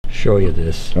show you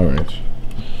this. All right.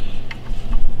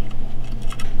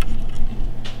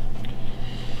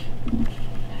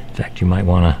 In fact, you might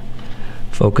want to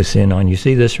focus in on, you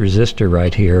see this resistor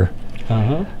right here?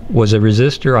 Was a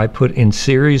resistor I put in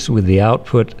series with the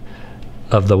output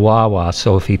of the wah-wah,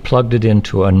 so if he plugged it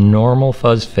into a normal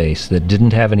fuzz face that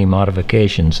didn't have any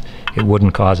modifications, it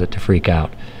wouldn't cause it to freak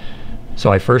out.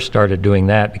 So I first started doing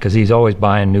that because he's always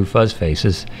buying new fuzz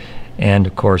faces, and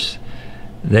of course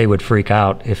they would freak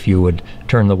out if you would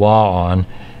turn the wah on,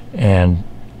 and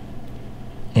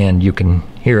you can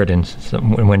hear it in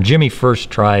when Jimmy first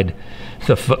tried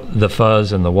the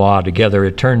fuzz and the wah together,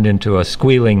 it turned into a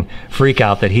squealing freak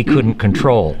out that he couldn't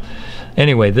control.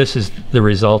 Anyway, this is the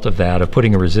result of that, of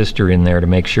putting a resistor in there to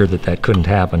make sure that that couldn't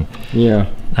happen. Yeah.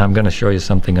 I'm going to show you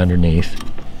something underneath.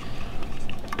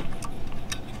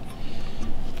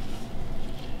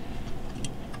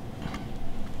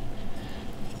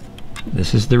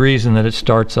 This is the reason that it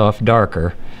starts off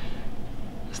darker.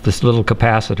 It's this little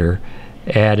capacitor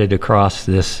added across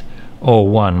this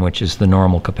O1, which is the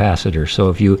normal capacitor. So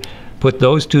if you put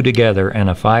those two together and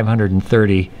a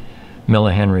 530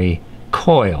 millihenry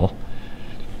coil,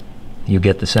 you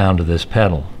get the sound of this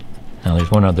pedal. Now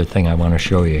there's one other thing I want to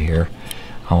show you here.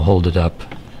 I'll hold it up.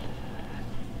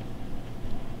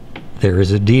 There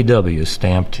is a DW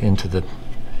stamped into the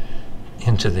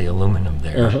aluminum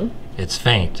there. It's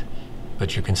faint,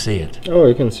 but you can see it. Oh,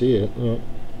 you can see it. Yeah.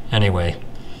 Anyway,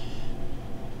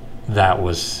 that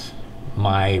was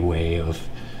my way of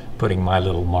putting my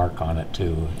little mark on it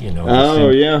too, you know. Oh,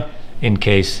 yeah. In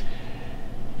case,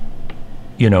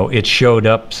 you know, it showed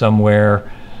up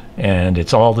somewhere and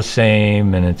it's all the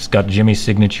same and it's got Jimmy's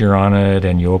signature on it,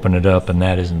 and you open it up and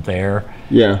that isn't there.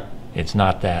 Yeah. It's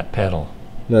not that pedal.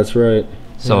 That's right.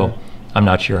 So yeah. I'm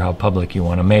not sure how public you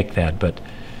want to make that, but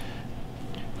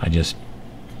I just...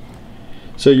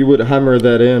 So you would hammer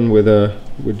that in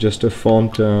with just a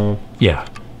font? Yeah.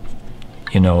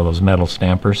 You know, those metal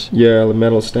stampers? Yeah, the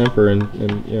metal stamper,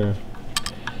 and yeah.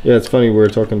 Yeah, it's funny, we were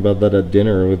talking about that at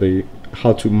dinner, with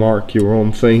how to mark your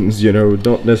own things, you know,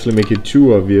 don't necessarily make it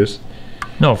too obvious.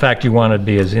 No, in fact, you want to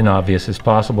be as inobvious as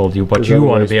possible, but you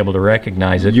want to be able to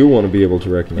recognize it. You want to be able to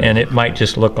recognize it. And it might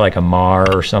just look like a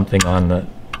mar or something on the,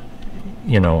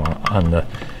 you know, on the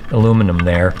aluminum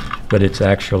there, but it's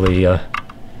actually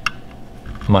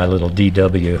my little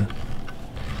DW